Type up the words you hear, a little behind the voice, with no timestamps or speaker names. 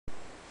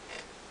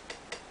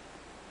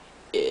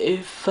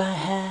If I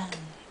had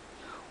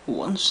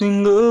one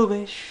single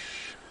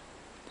wish,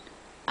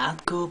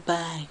 I'd go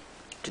back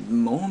to the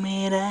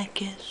moment I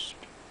kissed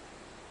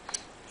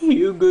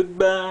you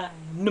goodbye.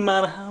 No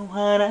matter how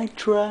hard I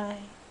try,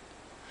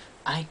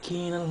 I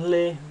cannot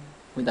live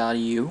without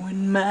you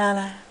in my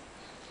life.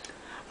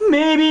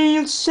 Maybe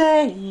you'll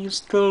say you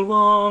still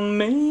want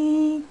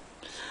me.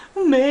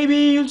 Maybe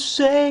you'll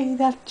say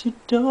that you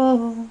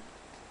don't.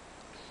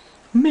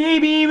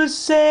 Maybe we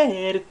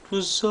said it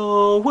was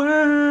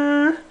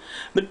over,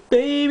 but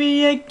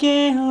baby I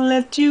can't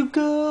let you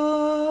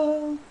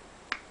go.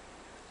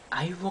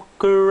 I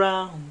walk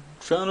around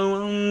trying to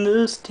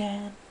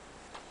understand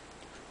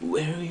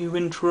where you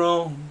went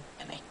wrong,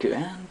 and I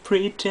can't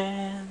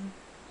pretend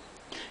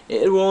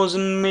it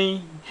wasn't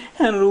me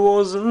and it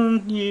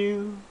wasn't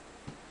you.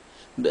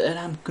 But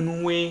I'm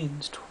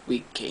convinced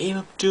we gave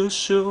up too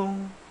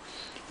soon.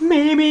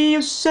 Maybe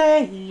you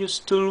say you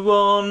still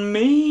want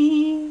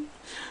me.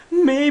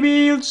 Maybe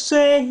you'll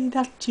say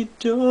that you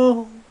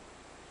don't.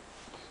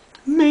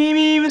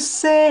 Maybe we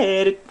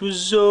said it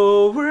was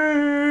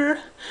over,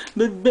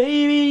 but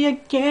baby I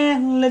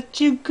can't let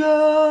you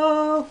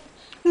go.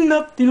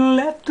 Nothing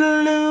left to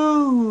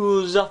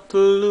lose after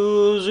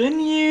losing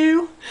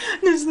you.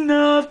 There's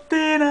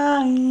nothing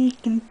I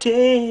can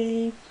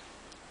take.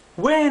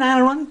 When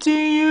I run to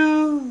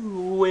you,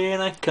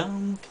 when I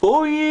come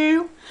for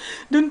you,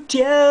 don't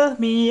tell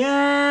me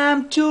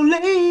I'm too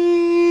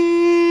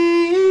late.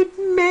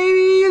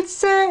 Maybe you'll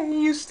say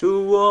you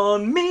still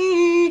want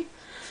me.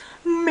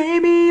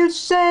 Maybe you'll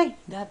say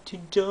that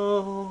you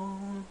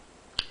don't.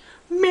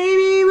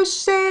 Maybe we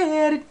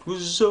said it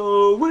was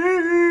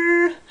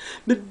over,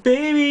 but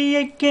baby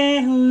I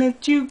can't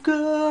let you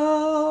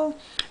go.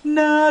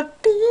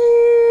 Nothing,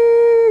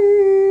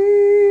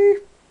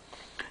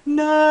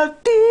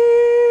 nothing,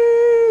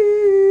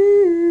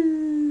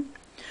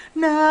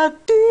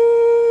 nothing,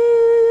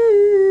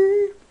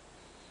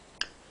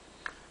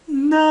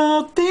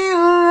 nothing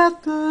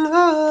left to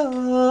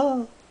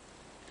love,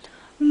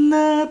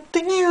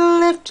 nothing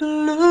left to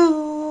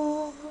lose.